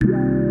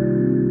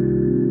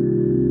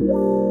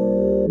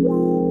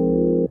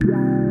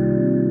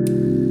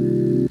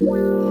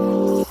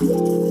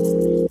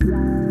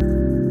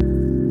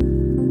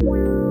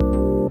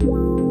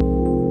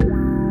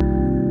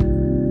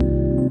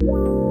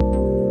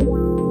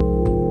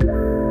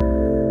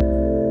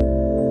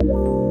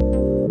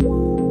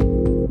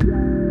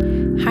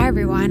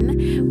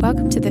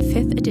Welcome to the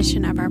 5th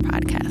edition of our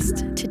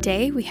podcast.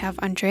 Today we have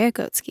Andrea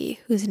Goetzke,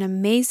 who's an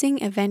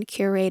amazing event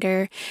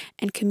curator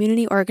and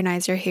community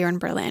organizer here in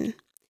Berlin.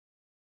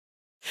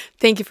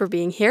 Thank you for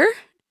being here.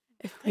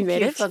 Thank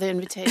you for the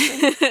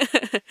invitation.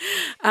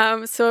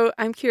 So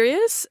I'm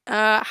curious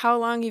how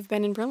long you've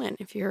been in Berlin,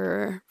 if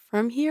you're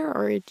from here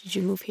or did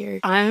you move here?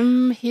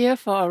 I'm here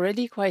for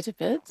already quite a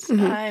bit.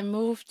 Mm-hmm. I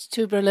moved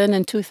to Berlin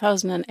in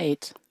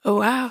 2008. Oh,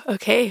 wow.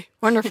 Okay.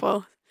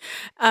 Wonderful.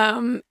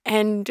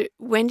 And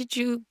when did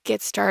you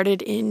get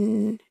started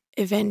in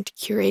event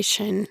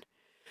curation?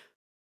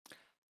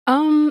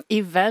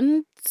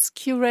 Events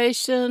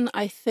curation,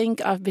 I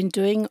think I've been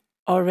doing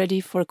already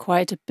for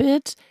quite a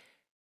bit.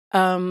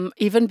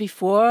 Even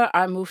before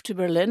I moved to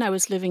Berlin, I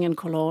was living in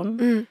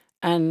Cologne,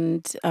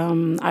 and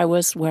I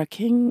was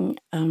working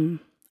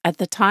at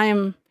the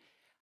time.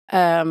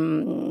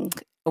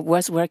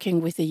 Was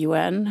working with the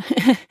UN,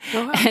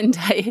 Oh, wow.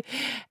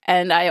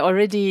 and I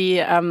already.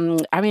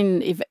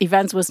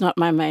 Events was not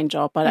my main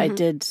job, but I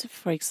did,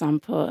 for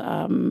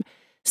example,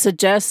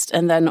 suggest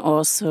and then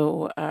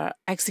also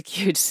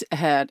execute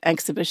an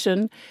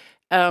exhibition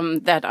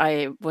that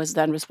I was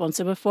then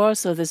responsible for.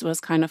 So this was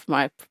kind of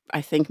my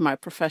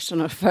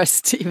professional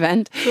first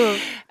event. Cool.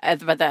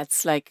 But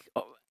that's like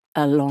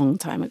a long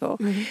time ago.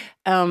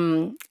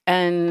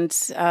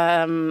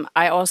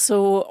 I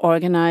also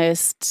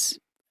organized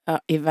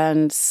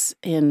events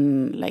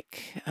in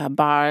like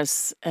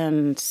bars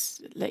and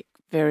like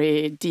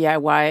very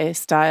DIY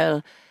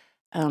style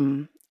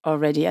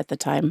already at the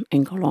time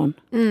in Cologne.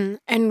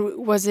 And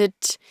was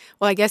it,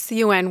 well, I guess the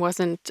UN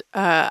wasn't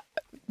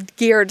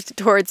geared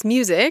towards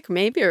music,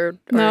 maybe, or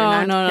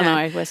No, not? no,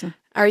 it wasn't.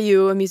 Are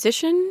you a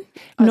musician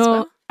as No,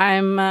 well?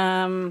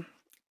 I'm...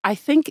 I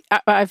think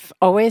I've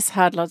always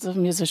had lots of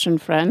musician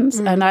friends,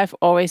 and I've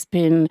always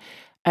been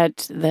at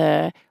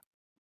the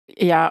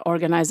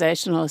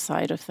organizational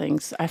side of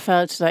things. I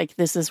felt like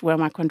this is where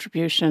my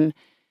contribution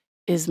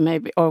is,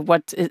 maybe, or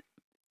what is,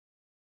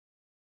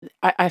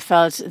 I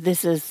felt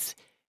this is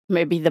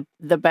maybe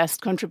the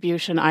best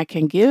contribution I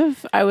can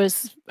give. I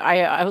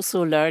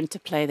also learned to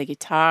play the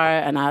guitar,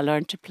 and I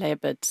learned to play a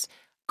bit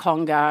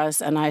congas,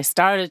 and I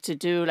started to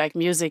do like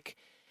music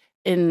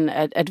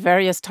at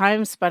various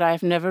times, but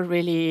I've never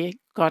really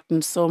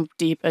gotten so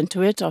deep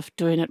into it of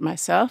doing it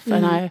myself.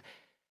 And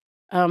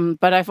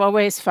but I've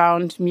always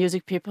found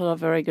music people a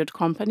very good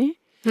company.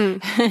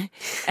 And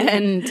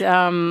and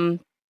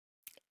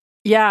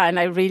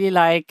I really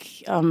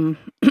like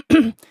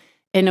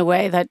in a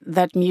way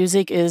that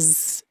music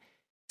is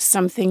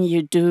something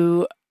you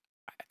do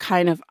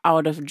kind of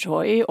out of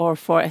joy or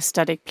for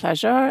aesthetic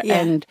pleasure.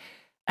 Yeah.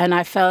 And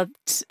I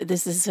felt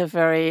this is a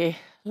very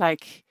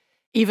like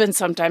even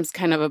sometimes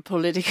kind of a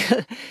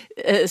political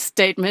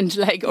statement,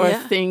 like, or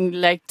thing,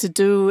 like to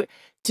do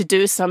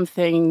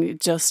something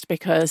just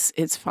because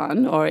it's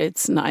fun or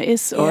it's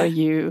nice or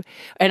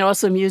and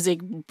also music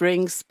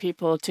brings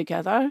people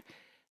together.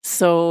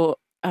 So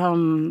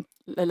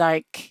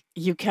like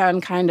you can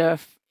kind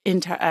of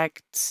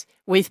interact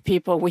with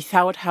people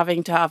without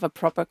having to have a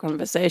proper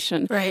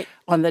conversation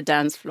on the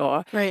dance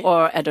floor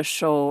or at a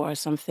show or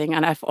something.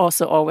 And I've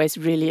also always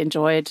really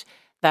enjoyed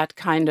that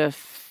kind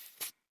of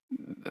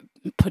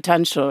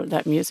potential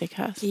that music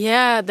has.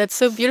 Yeah, that's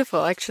so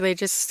beautiful. Actually, I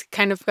just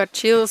kind of got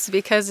chills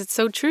because it's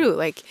so true.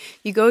 Like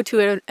you go to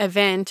an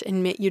event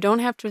and you don't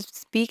have to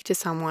speak to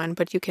someone,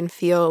 but you can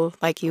feel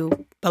like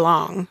you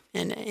belong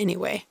in any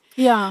way.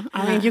 Yeah,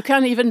 I mean, you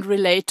can even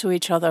relate to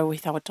each other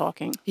without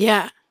talking.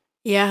 Yeah,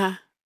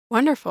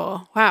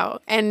 wonderful. Wow.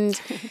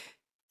 And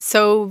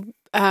so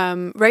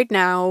right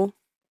now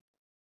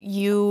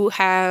you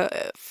have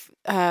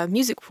a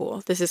music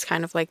pool. This is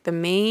kind of like the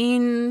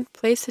main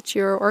place that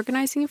you're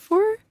organizing it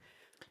for,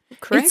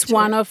 correct? It's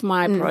one of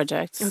my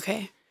projects.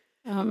 Okay.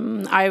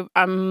 I'm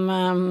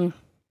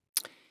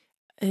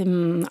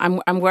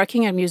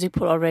working at Music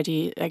Pool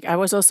already. Like I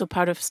was also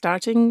part of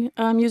starting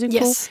Music Pool.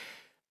 Yes.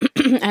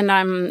 And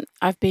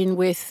I've been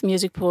with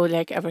Music Pool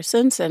like ever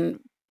since, and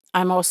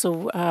I'm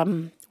also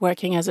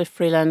working as a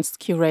freelance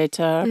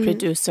curator,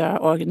 producer,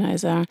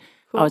 organizer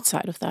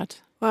outside of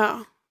that.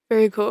 Wow,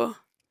 very cool.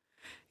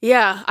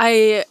 Yeah,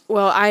 I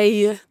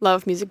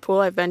love Music Pool.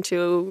 I've been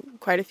to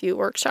quite a few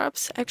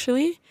workshops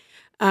actually,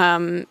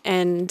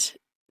 and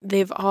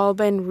they've all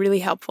been really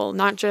helpful.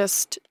 Not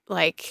just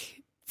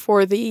like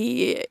for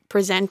the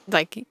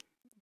presenters,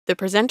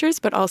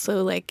 but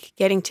also like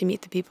getting to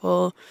meet the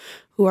people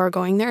who are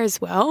going there as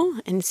well,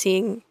 and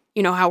seeing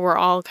how we're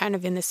all kind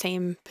of in the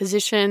same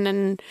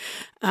position,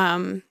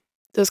 and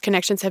those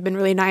connections have been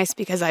really nice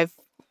because I've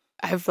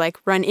like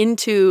run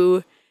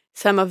into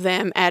some of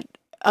them at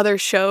other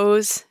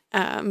shows,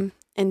 and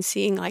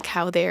seeing like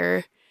how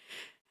they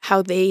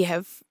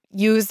have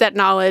used that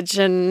knowledge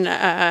and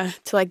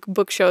to like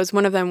book shows.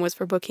 One of them was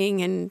for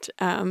booking, and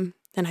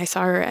then I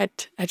saw her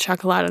at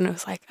Chocolate, and I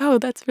was like, oh,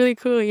 that's really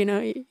cool.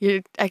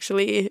 It's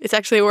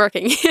actually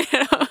working,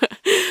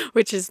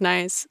 which is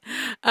nice.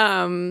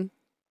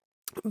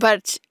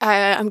 But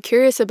I'm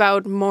curious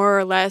about more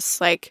or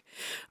less like,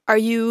 are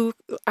you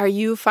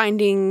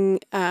finding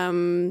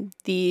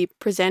the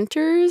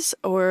presenters,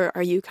 or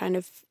are you kind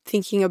of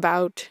thinking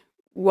about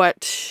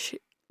what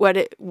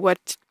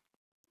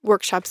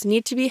workshops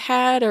need to be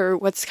had, or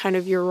what's kind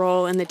of your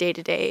role in the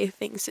day-to-day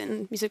things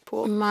in Music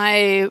Pool?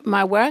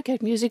 My work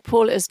at Music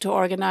Pool is to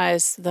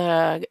organize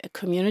the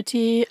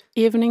community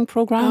evening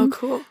program. Oh,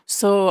 cool.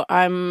 So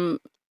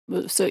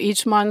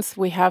each month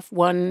we have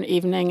one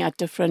evening at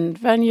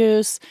different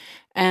venues,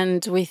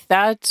 and with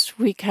that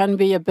we can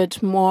be a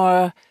bit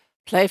more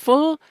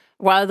playful,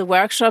 while the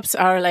workshops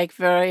are like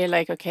very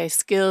like, okay,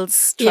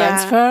 skills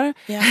transfer.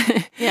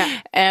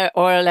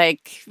 Or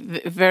like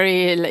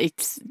very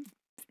like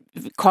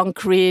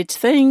concrete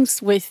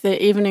things. With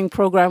the evening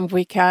program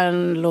we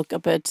can look a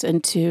bit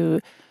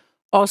into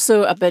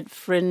also a bit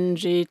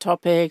fringy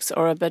topics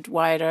or a bit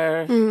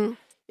wider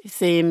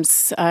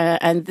themes,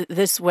 and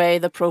this way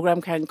the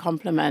program can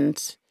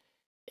complement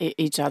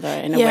each other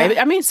in a way.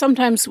 I mean,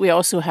 sometimes we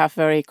also have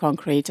very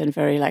concrete and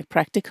very like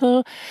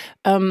practical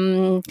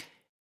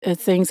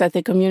things at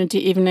the community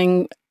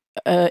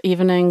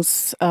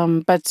evenings,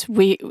 but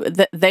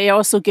they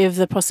also give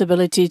the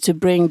possibility to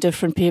bring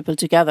different people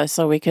together.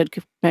 So we could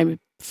maybe,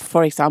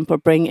 for example,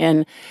 bring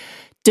in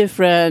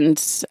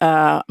different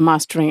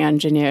mastering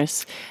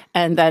engineers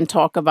and then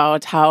talk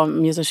about how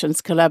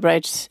musicians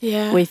collaborate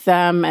with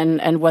them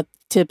and what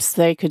tips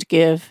they could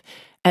give.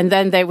 And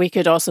then we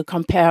could also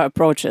compare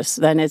approaches.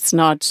 Then it's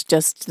not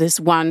just this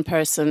one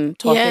person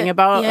talking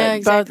about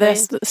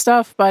this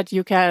stuff, but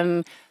you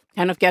can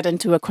kind of get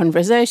into a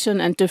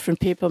conversation, and different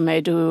people may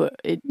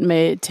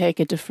take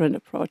a different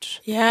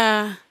approach.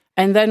 Yeah.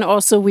 And then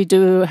also we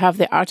do have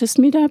the artist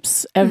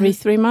meetups every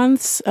 3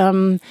 months,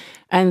 and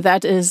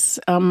that is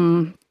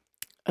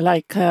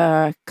like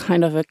a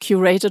kind of a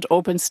curated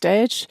open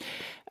stage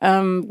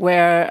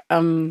where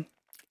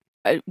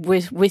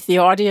with the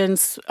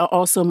audience are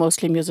also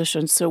mostly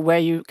musicians, so where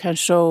you can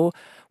show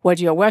what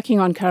you're working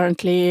on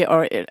currently,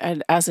 or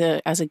as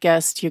a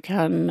guest you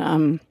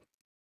can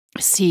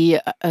see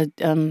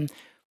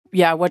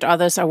what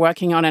others are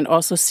working on, and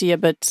also see a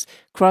bit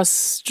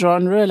cross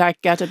genre,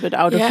 like get a bit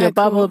out of your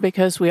bubble,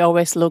 because we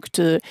always look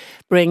to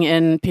bring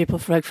in people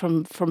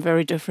from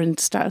very different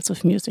styles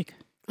of music.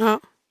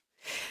 Oh,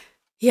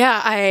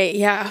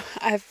 yeah,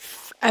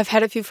 I've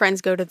had a few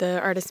friends go to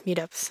the artist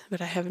meetups, but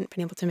I haven't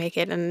been able to make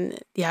it. And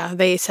yeah,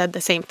 they said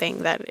the same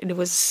thing, that it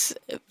was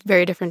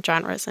very different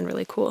genres and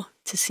really cool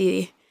to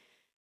see.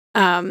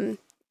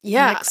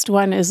 Next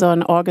one is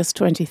on August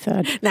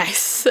 23rd.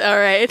 Nice. All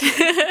right.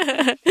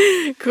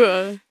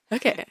 Cool.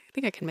 Okay, I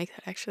think I can make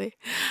that actually.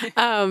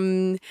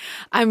 I'm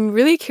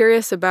really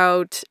curious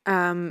about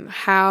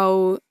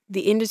how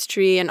the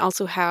industry, and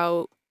also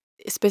how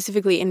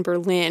specifically in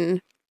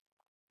Berlin,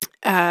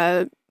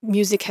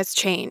 music has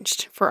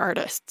changed for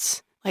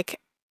artists. Like,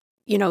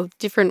 you know,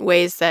 different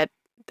ways that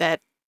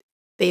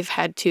they've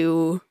had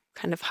to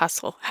kind of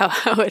hustle,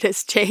 how it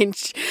has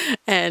changed,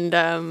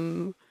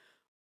 and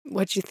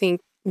what you think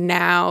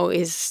now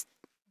is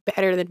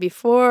better than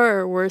before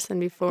or worse than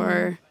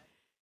before.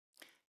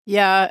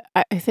 Yeah,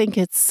 I think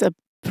it's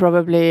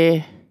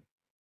probably...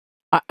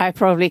 I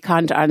probably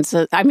can't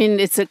answer. I mean,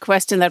 it's a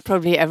question that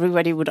probably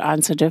everybody would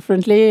answer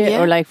differently,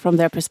 or like from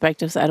their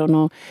perspectives. I don't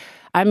know.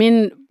 I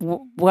mean,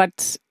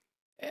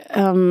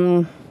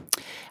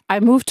 I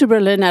moved to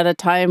Berlin at a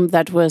time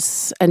that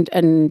was, at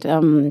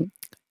the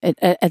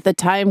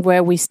time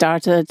where we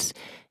started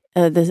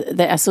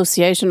the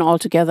association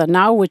altogether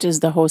now, which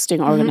is the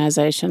hosting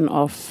organization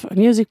of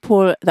Music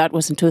Pool. That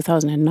was in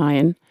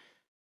 2009,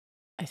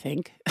 I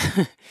think.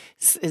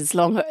 It's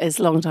long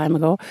time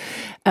ago.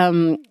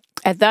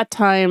 At that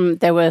time,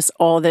 there was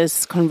all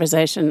this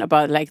conversation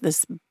about like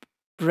this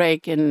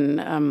break in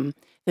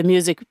the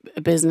music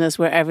business,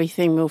 where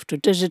everything moved to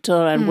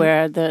digital, and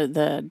where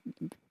the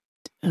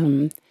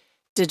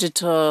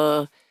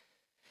digital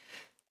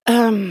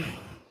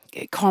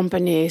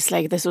companies,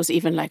 like this was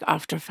even like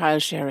after file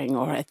sharing,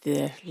 or at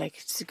the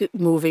like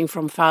moving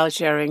from file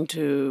sharing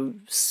to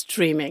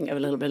streaming a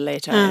little bit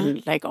later,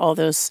 and like all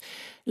those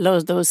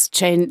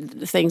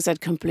things that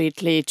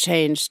completely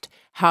changed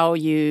how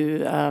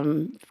you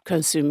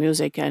consume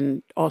music,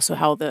 and also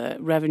how the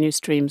revenue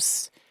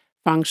streams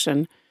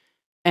function.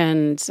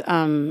 And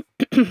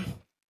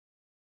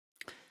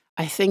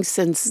I think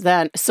since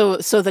then, so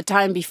the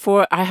time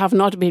before, I have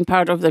not been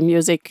part of the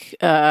music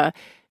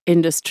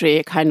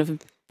industry kind of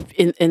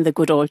in the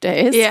good old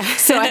days. Yeah.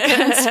 So I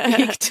can't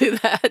speak to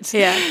that.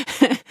 Yeah.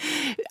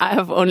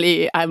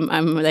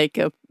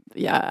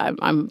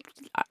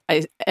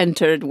 I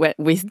entered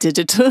with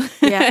digital.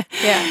 Yeah.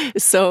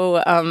 So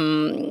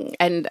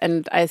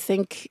and I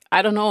think,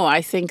 I don't know,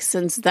 I think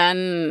since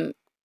then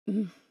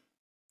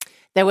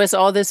there was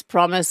all this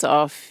promise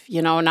of,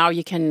 you know, now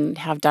you can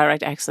have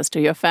direct access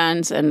to your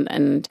fans,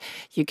 and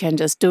you can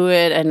just do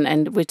it,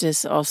 and which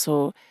is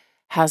also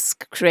has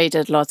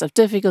created lots of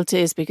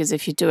difficulties, because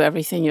if you do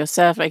everything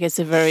yourself, like it's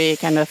a very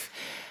kind of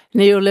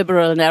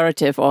neoliberal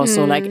narrative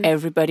also, like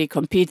everybody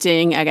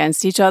competing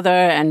against each other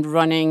and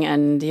running,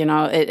 and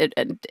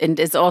and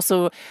it's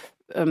also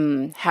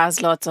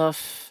has lots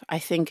of, I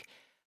think,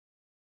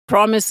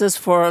 promises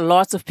for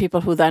lots of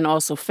people who then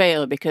also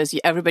fail, because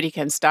everybody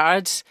can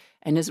start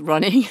and is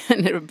running,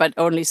 but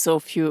only so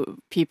few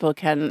people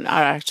are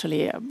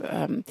actually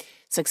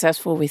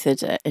successful with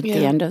it at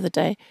the end of the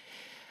day.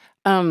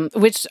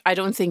 Which I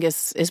don't think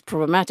is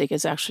problematic.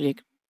 It's actually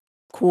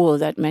cool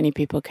that many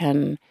people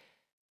can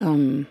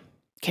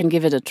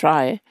give it a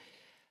try.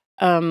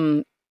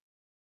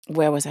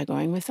 Where was I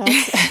going with that?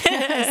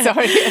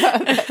 Sorry.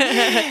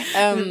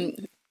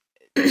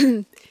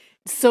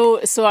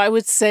 So I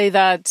would say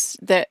that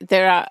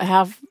there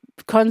have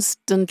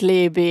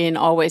constantly been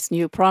always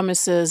new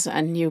promises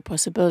and new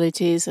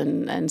possibilities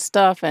and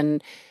stuff,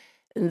 and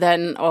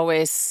then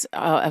always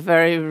a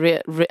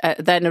very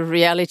then a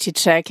reality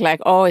check, like,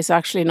 oh, it's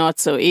actually not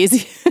so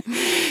easy.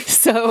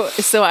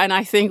 so and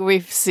I think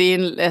we've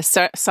seen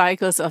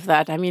cycles of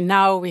that. I mean,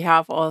 now we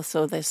have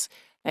also this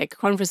like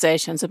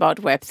conversations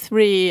about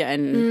Web3,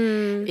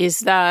 and is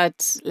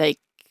that like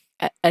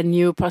a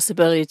new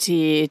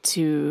possibility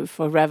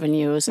for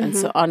revenues and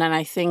so on. And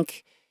I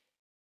think,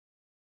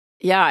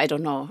 I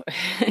don't know.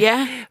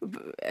 Yeah.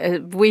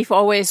 We've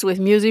always,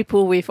 with Music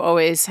Pool, we've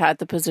always had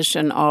the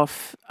position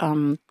of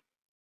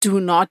do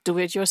not do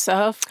it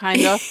yourself,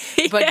 kind of,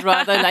 but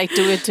rather like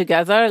do it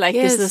together. Like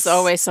this is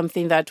always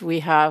something that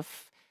we have,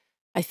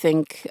 I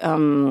think,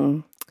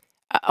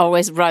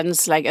 always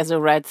runs like as a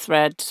red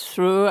thread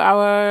through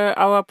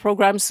our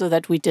programs, so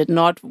that we did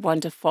not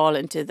want to fall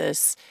into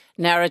this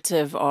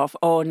narrative of,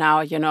 oh,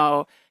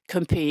 now,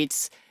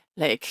 compete,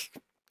 like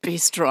be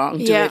strong,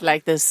 do it,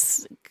 like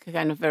this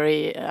kind of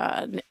very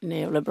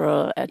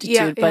neoliberal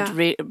attitude,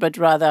 but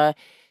rather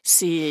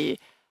see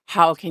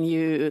how can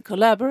you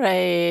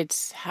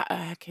collaborate,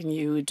 how can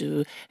you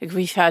do, like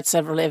we've had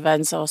several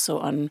events also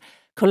on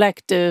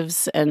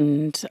collectives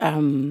and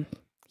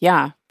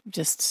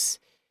just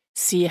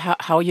see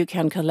how you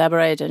can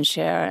collaborate and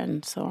share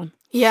and so on.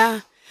 Yeah,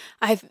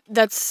 I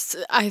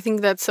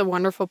think that's a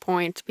wonderful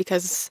point,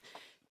 because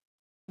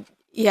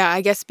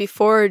I guess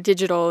before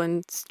digital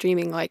and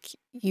streaming, like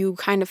you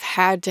kind of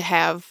had to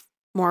have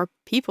more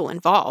people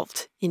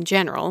involved in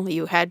general.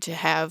 You had to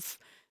have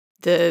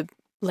the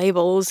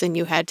labels, and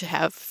you had to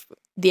have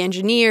the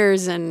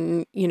engineers,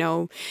 and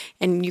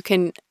and you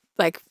can,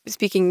 like,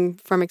 speaking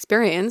from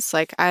experience,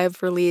 like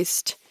I've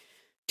released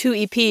 2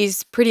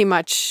 EPs pretty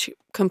much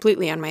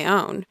completely on my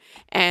own.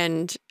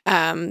 And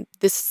the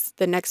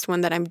next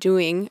one that I'm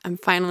doing, I'm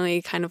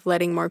finally kind of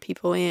letting more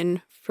people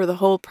in for the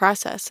whole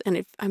process.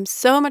 And I'm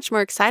so much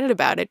more excited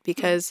about it,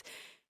 because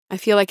I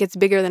feel like it's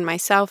bigger than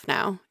myself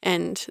now.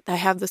 And I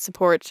have the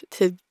support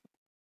to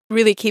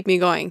really keep me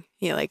going.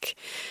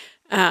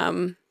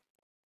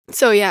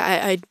 So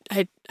yeah,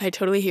 I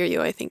totally hear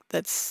you. I think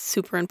that's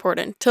super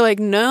important to like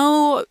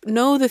know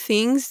the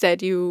things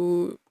that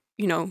you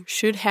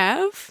should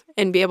have,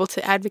 and be able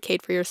to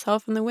advocate for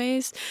yourself in the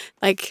ways,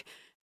 like,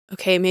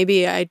 okay,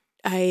 maybe I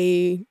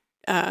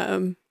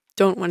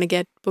don't want to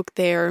get booked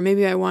there, or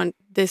maybe I want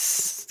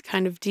this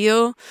kind of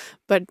deal,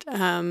 but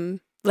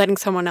letting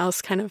someone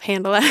else kind of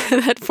handle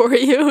that for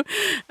you,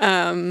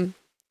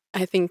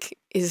 I think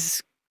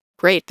is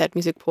great, that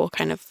Music Pool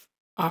kind of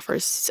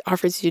offers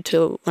you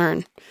to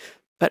learn,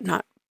 but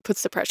not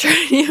puts the pressure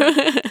on you.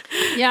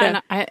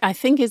 And I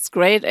think it's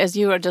great, as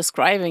you are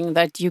describing,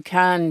 that you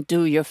can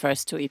do your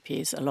first 2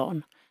 EPs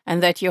alone,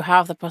 and that you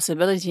have the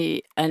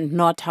possibility and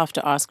not have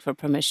to ask for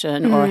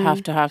permission or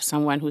have to have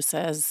someone who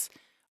says,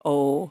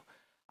 oh,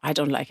 I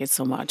don't like it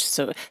so much.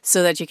 So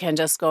that you can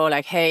just go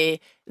like, hey,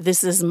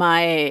 this is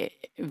my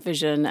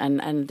vision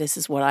and this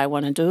is what I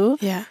want to do.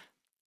 Yeah.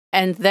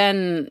 And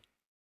then,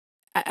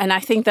 and I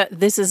think that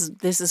this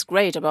is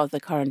great about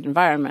the current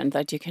environment,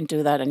 that you can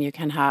do that, and you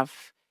can have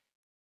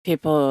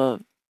people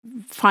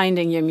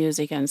finding your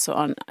music and so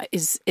on.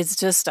 It's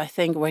just, I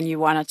think, when you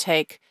want to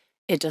take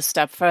it a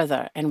step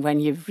further, and when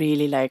you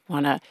really like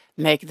want to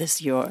make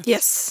this your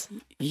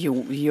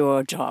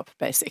job,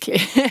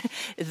 basically,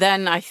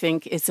 then I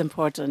think it's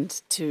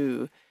important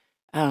to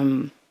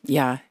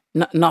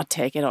not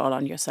take it all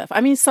on yourself.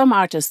 I mean, some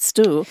artists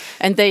do,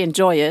 and they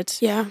enjoy it.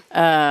 Yeah.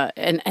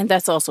 And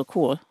that's also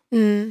cool.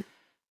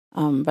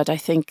 But I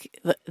think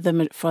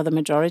for the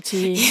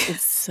majority,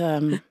 it's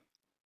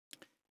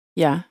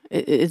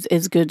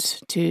it's good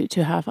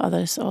to have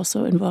others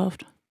also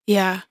involved.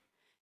 Yeah.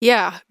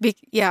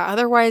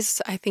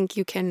 Otherwise, I think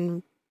you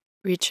can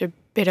reach a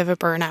bit of a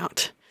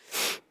burnout,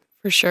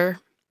 for sure.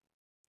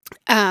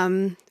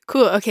 Cool.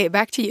 Okay,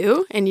 back to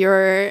you and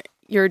your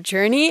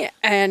journey,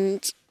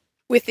 and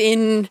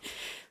within,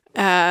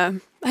 I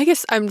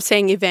guess I'm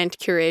saying event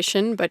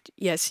curation, but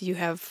yes, you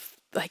have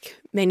like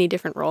many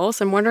different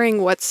roles. I'm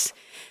wondering what's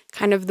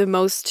kind of the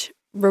most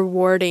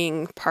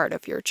rewarding part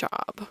of your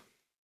job.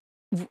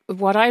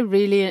 What I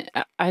really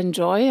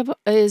enjoy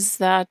is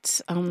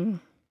that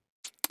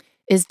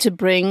is to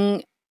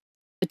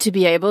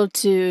be able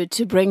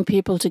to bring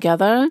people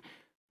together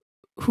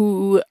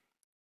who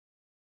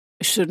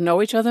should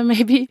know each other,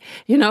 maybe,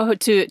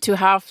 to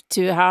have.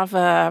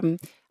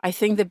 I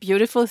think the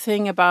beautiful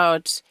thing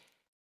about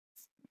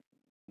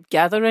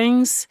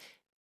gatherings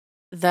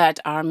that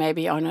are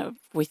maybe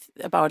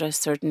about a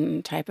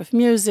certain type of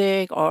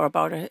music or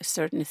about a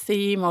certain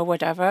theme or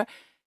whatever,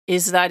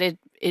 is that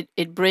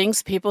it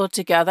brings people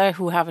together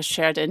who have a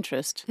shared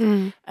interest,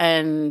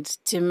 and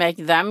to make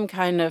them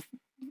kind of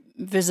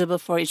visible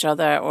for each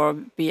other or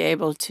be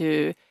able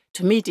to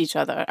meet each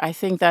other. I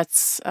think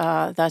that's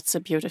a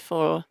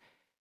beautiful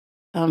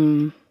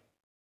thing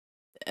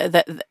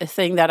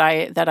that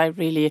I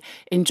really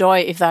enjoy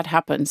if that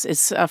happens.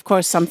 It's of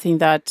course something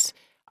that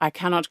I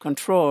cannot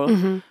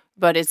control,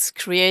 but it's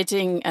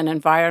creating an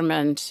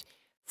environment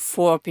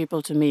for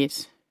people to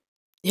meet.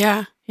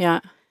 Yeah.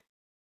 Yeah.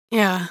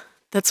 Yeah.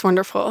 That's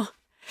wonderful.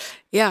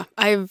 Yeah,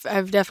 I've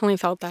definitely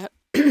felt that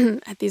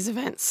at these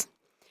events.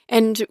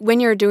 And when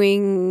you're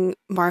doing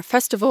more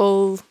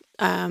festival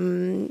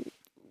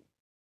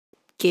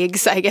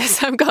gigs, I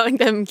guess I'm calling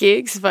them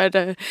gigs, but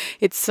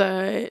it's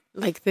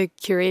like the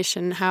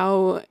curation.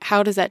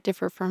 How does that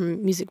differ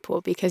from Music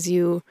Pool? Because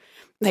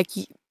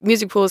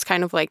Music Pool is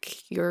kind of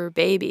like your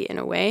baby in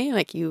a way,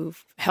 like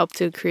you've helped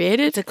to create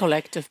it. It's a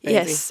collective baby.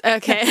 Yes.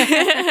 Okay.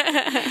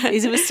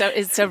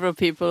 It's several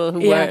people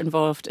who were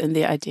involved in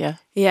the idea.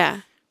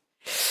 Yeah.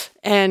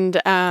 And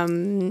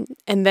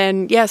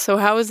then so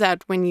how is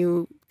that when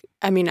you?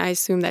 I mean, I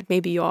assume that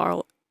maybe you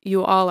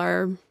all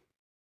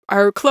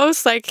are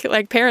close,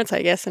 like parents,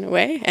 I guess, in a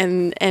way.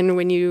 And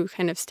when you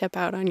kind of step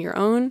out on your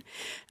own,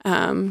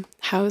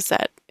 how is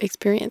that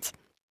experience?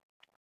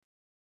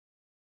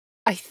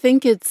 I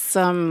think it's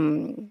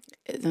a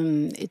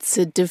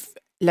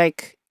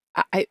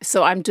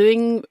so I'm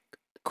doing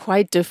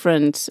quite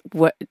different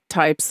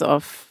types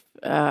of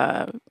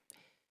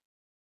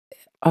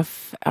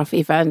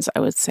events, I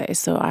would say.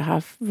 So I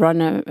have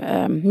run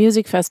a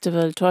music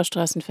festival,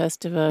 Torstraßen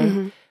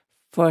Festival,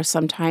 for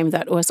some time.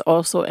 That was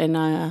also in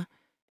a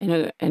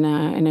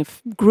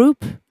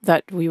group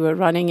that we were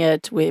running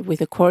it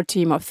with a core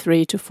team of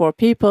 3 to 4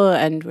 people,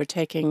 and we're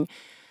taking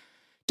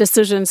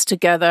decisions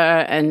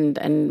together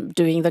and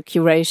doing the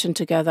curation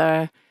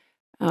together.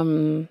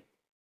 I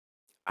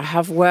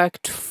have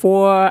worked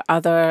for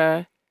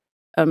other.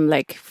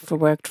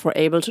 Worked for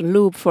Ableton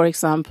Loop, for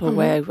example,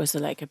 where it was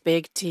like a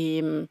big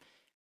team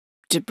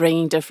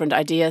bringing different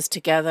ideas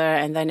together,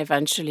 and then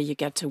eventually you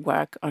get to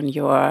work on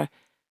your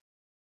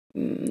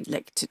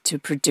to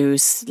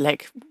produce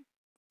like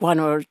 1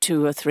 or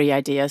 2 or 3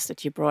 ideas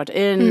that you brought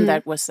in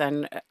that was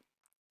then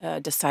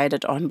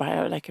decided on by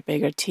a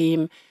bigger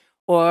team.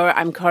 Or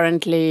I'm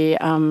currently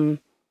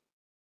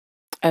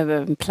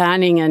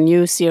planning a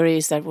new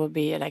series that will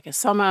be like a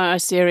summer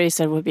series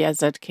that will be at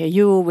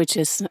ZKU, which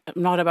is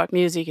not about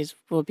music. It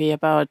will be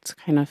about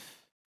kind of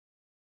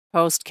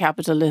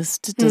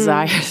post-capitalist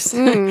desires,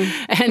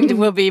 and it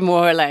will be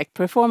more like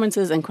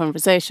performances and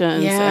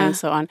conversations and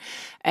so on.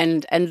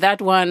 And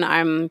that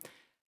one,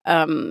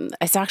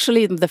 it's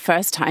actually the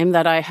first time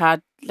that I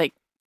had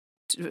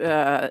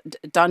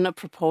done a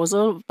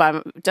proposal,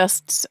 by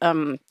just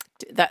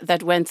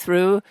that went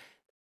through.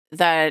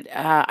 That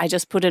I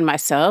just put in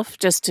myself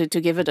just to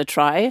give it a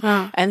try.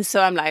 And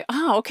so I'm like,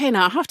 okay,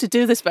 now I have to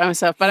do this by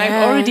myself. But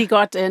I've already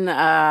got in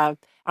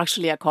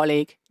actually a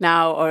colleague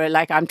now, or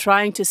like I'm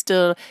trying to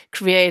still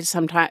create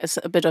sometimes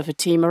a bit of a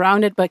team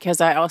around it, because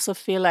I also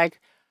feel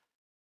like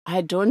I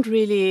don't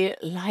really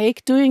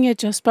like doing it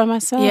just by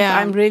myself.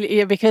 I'm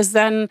really, because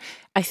then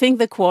I think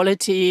the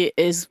quality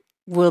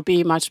will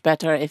be much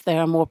better if there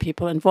are more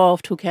people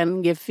involved who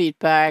can give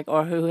feedback,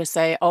 or who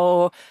say,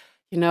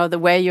 the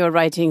way you're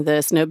writing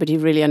this, nobody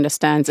really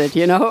understands it,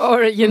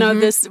 or,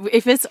 this,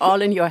 if it's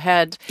all in your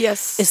head.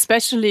 Yes.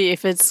 Especially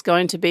if it's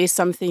going to be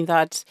something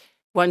that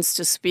wants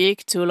to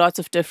speak to lots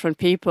of different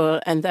people,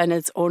 and then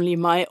it's only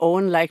my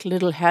own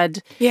little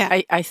head.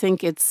 Yeah. I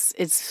think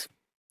it's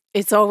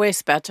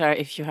always better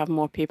if you have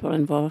more people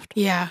involved.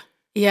 Yeah.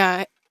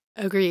 Yeah.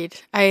 Agreed.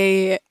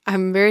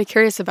 I'm very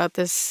curious about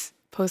this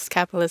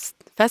post-capitalist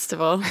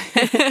festival.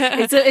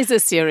 It's a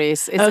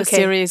series. It's a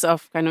series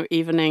of kind of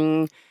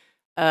evening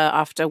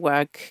after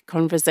work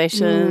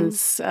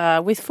conversations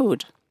with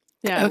food.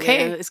 Yeah.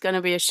 Okay. It's going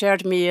to be a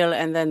shared meal,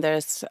 and then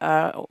there's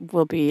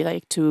will be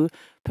like 2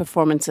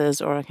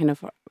 performances or kind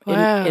of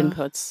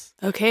inputs.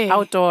 Okay.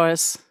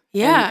 Outdoors.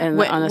 Yeah. And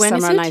on a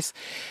when summer night.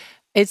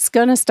 It's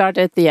going to start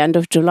at the end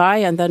of July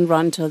and then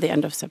run till the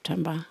end of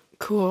September.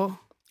 Cool.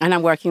 And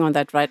I'm working on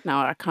that right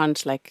now. I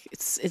can't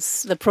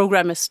it's the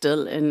program is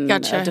still in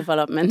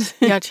development.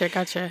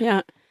 Gotcha.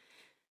 Yeah.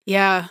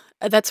 Yeah.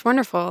 That's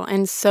wonderful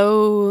and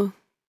so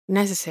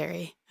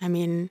necessary. I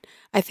mean,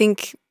 I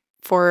think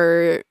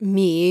for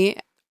me,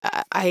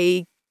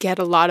 I get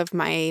a lot of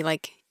my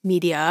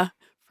media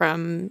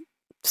from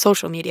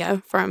social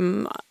media,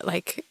 from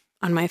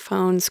on my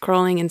phone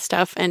scrolling and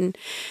stuff, and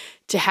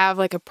to have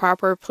a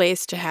proper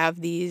place to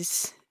have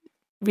these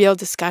real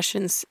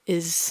discussions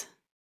is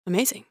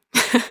amazing.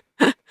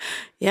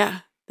 Yeah.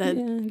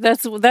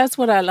 That's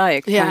what I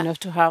like, kind of,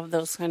 to have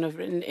those kind of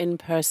in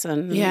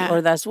person. Yeah.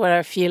 Or that's what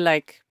I feel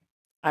like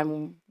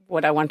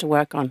what I want to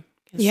work on.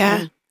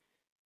 Yeah.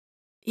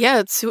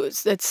 Yeah,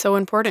 it's so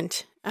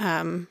important.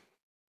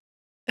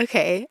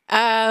 Okay.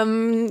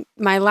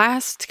 My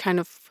last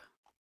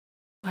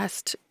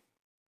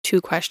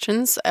two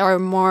questions are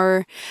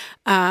more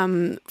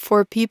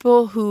for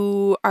people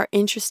who are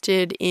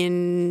interested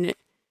in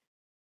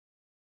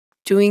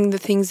doing the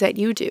things that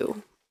you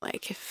do.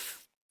 Like,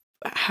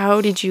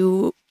 how did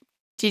you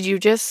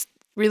just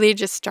really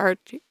just start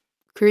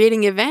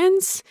creating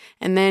events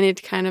and then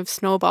it kind of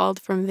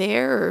snowballed from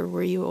there, or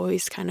were you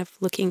always kind of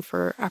looking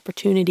for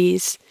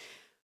opportunities?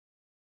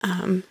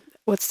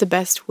 What's the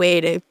best way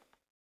to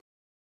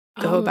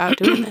go Um, about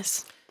doing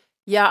this?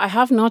 yeah, I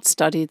have not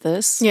studied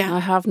this. Yeah. I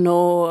have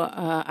no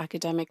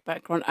academic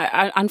background.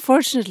 I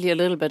unfortunately a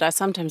little bit. I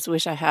sometimes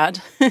wish I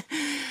had.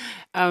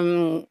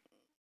 um,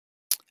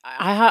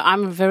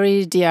 I'm a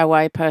very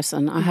DIY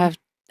person. I have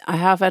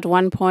at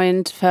one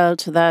point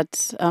felt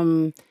that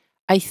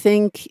I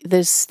think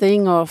this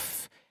thing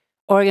of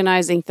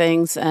organizing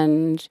things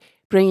and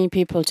bringing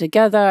people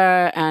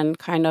together and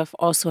kind of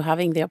also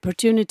having the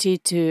opportunity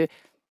to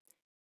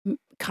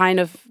kind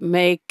of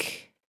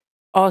make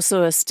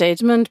also a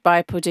statement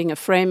by putting a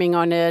framing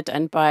on it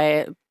and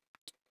by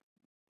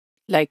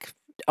like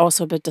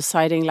also but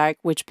deciding like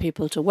which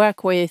people to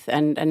work with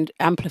and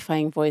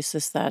amplifying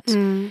voices that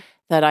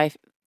I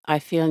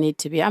feel need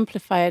to be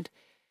amplified.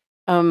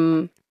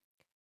 Um,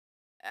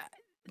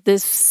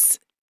 this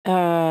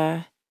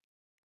I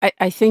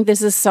think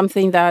this is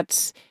something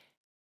that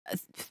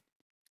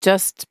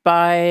just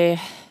by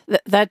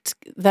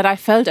that I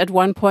felt at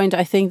one point.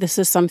 I think this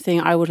is something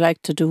I would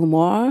like to do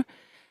more,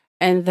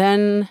 and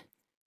then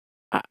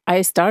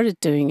I started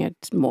doing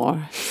it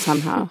more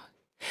somehow.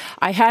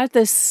 I had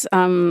this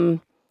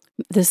moment.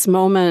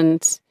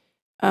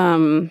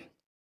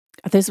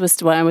 This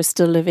was when I was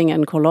still living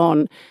in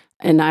Cologne,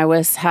 and I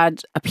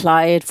had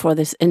applied for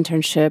this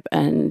internship,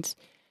 and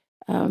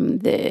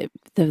the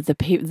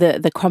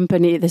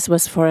company. This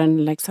was for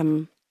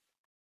some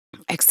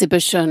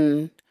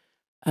exhibition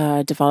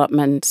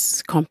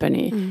development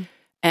company.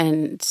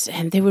 And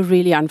they were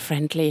really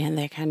unfriendly, and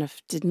they kind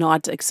of did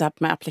not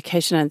accept my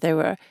application, and they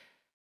were.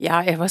 Yeah,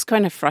 I was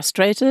kind of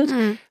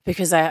frustrated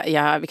because I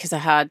had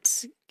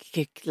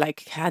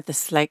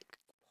this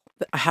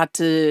I had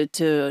to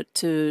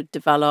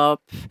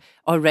develop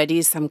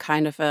already some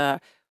kind of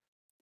an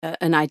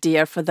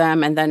idea for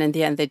them, and then in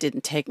the end they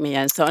didn't take me,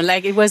 and so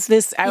like it was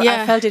this.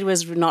 I felt it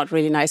was not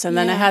really nice, and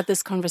then I had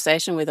this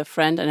conversation with a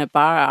friend in a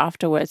bar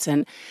afterwards,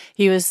 and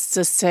he was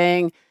just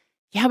saying,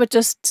 "Yeah, but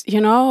just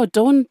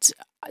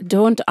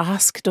don't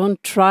ask,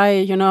 don't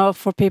try,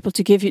 for people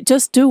to give you.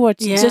 Just do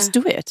just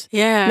do it.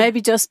 Yeah. Maybe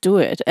just do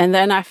it." And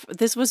then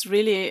this was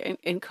really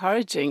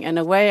encouraging in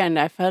a way, and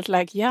I felt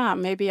like, yeah,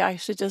 maybe I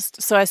should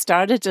just. So I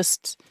started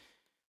just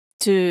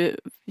to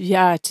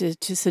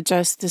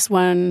suggest this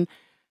one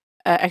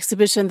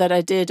exhibition that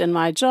I did in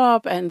my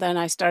job, and then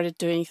I started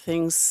doing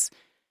things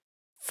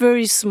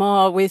very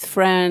small with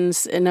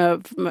friends.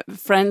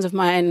 Friends of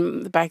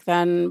mine back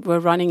then were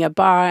running a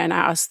bar, and I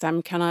asked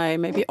them, "Can I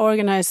maybe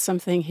organize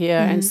something here?"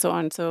 and so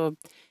on. So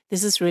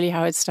this is really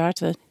how it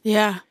started.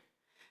 Yeah,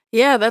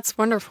 that's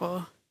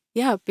wonderful.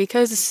 Yeah,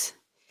 because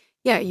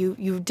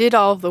you did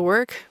all of the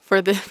work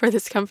for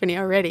this company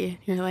already.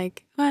 You're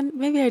like, well,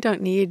 maybe I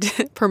don't need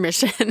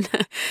permission.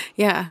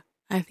 Yeah,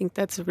 I think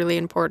that's really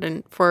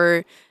important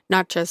for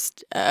not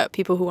just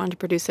people who want to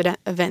produce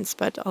events,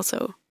 but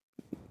also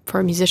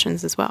for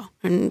musicians as well,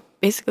 and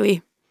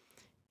basically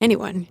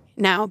anyone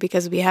now,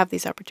 because we have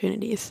these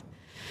opportunities.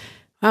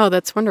 Wow,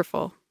 that's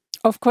wonderful.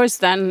 Of course,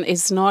 then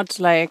it's not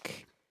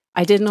like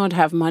I did not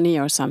have money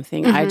or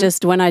something. I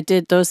just, when I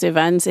did those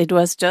events, it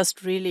was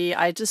just really,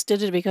 I just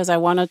did it because I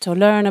wanted to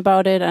learn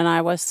about it, and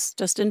I was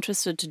just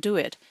interested to do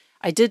it.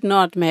 I did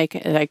not make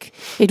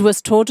it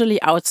was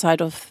totally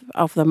outside of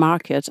the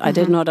market. I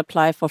did not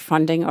apply for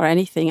funding or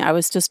anything. I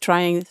was just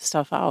trying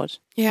stuff out.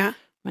 Yeah.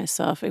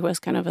 Myself. It was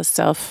kind of a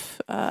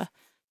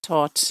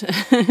self-taught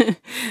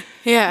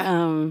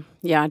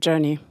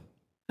journey.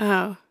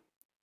 Oh,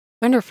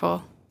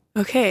 wonderful.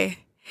 Okay.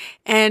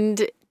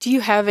 And do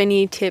you have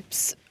any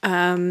tips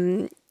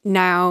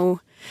now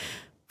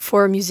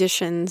for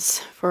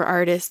musicians, for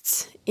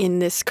artists in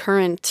this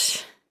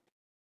current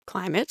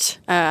climate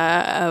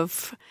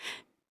of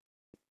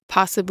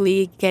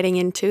possibly getting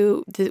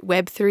into the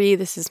Web3?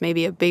 This is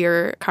maybe a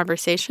bigger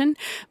conversation,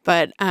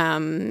 but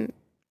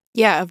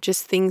of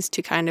just things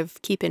to kind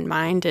of keep in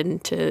mind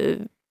and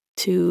to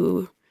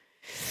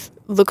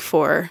look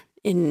for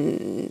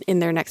in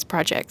their next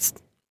projects.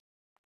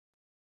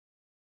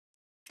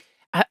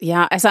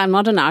 As I'm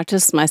not an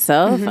artist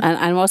myself, and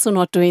I'm also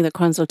not doing the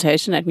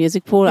consultation at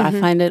Music Pool, I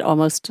find it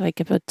almost like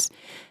a bit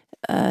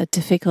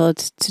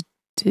difficult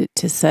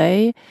to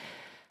say.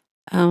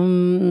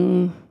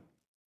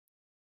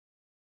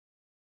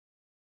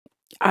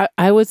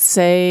 I would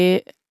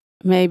say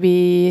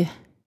maybe,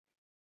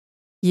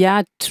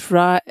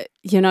 try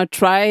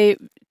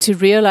to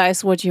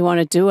realize what you want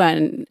to do,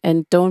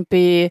 and don't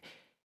be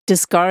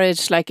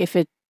discouraged, like if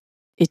it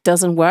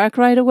doesn't work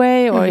right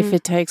away, or if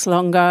it takes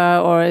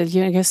longer, or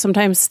because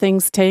sometimes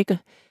things take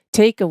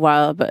take a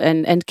while, but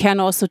and can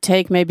also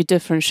take maybe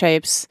different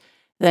shapes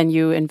than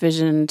you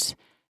envisioned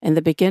in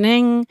the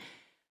beginning.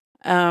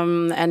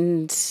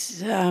 And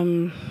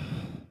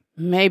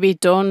maybe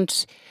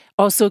don't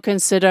also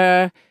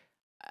consider.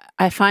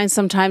 I find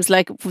sometimes,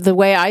 like, the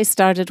way I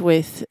started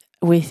with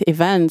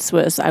events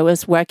was I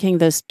was working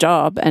this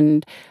job,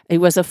 and it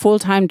was a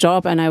full-time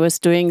job, and I was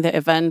doing the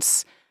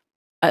events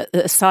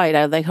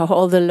aside. Like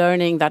all the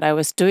learning that I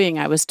was doing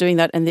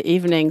that in the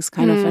evenings,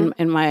 kind of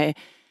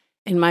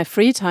in my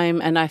free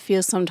time. And I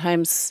feel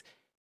sometimes,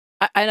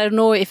 I don't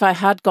know if I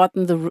had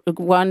gone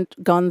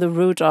the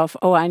route of,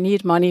 oh, I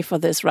need money for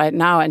this right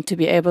now, and to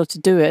be able to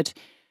do it,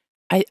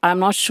 I'm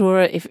not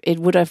sure if it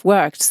would have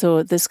worked.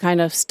 So this kind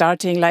of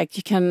starting, like,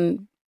 you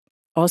can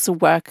also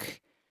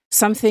work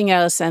something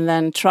else and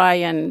then try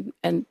and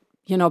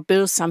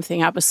build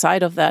something up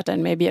aside of that,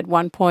 and maybe at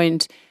one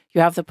point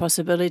you have the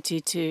possibility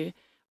to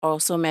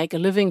also make a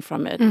living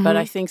from it. But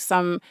I think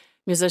some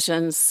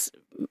musicians,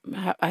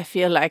 I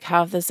feel like,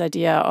 have this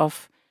idea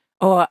of,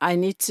 oh, I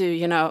need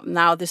to,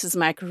 now this is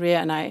my career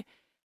and I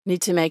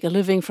need to make a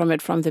living from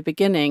it from the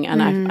beginning.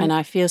 And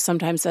I feel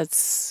sometimes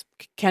that's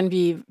can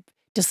be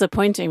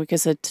disappointing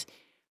because it's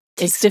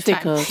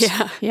difficult.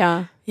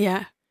 Yeah,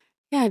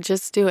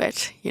 just do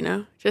it,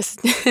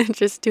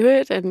 just do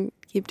it and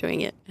keep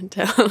doing it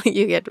until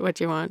you get what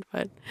you want.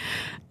 But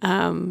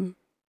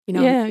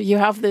yeah, you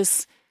have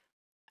this,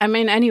 I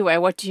mean, anyway,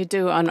 what do you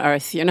do on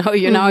earth? You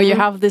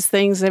have these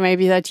things that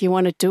maybe that you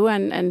want to do,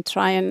 and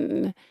try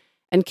and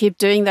keep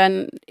doing.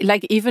 Then,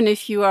 like, even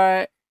if you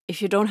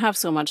don't have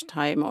so much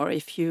time, or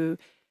if you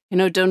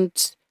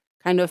don't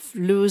kind of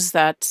lose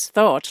that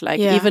thought, like,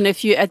 even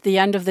if you at the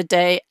end of the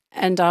day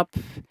end up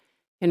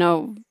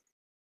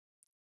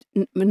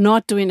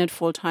not doing it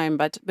full time,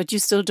 but you're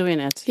still doing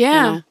it.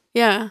 Yeah,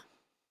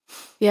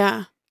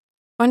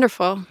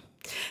 wonderful.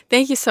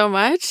 Thank you so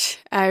much.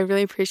 I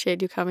really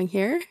appreciate you coming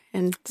here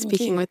and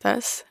speaking with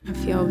us. I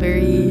feel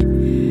really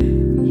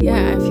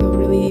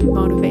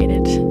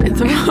motivated at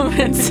the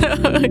moment. So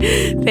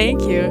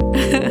thank you.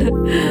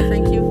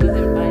 Thank you.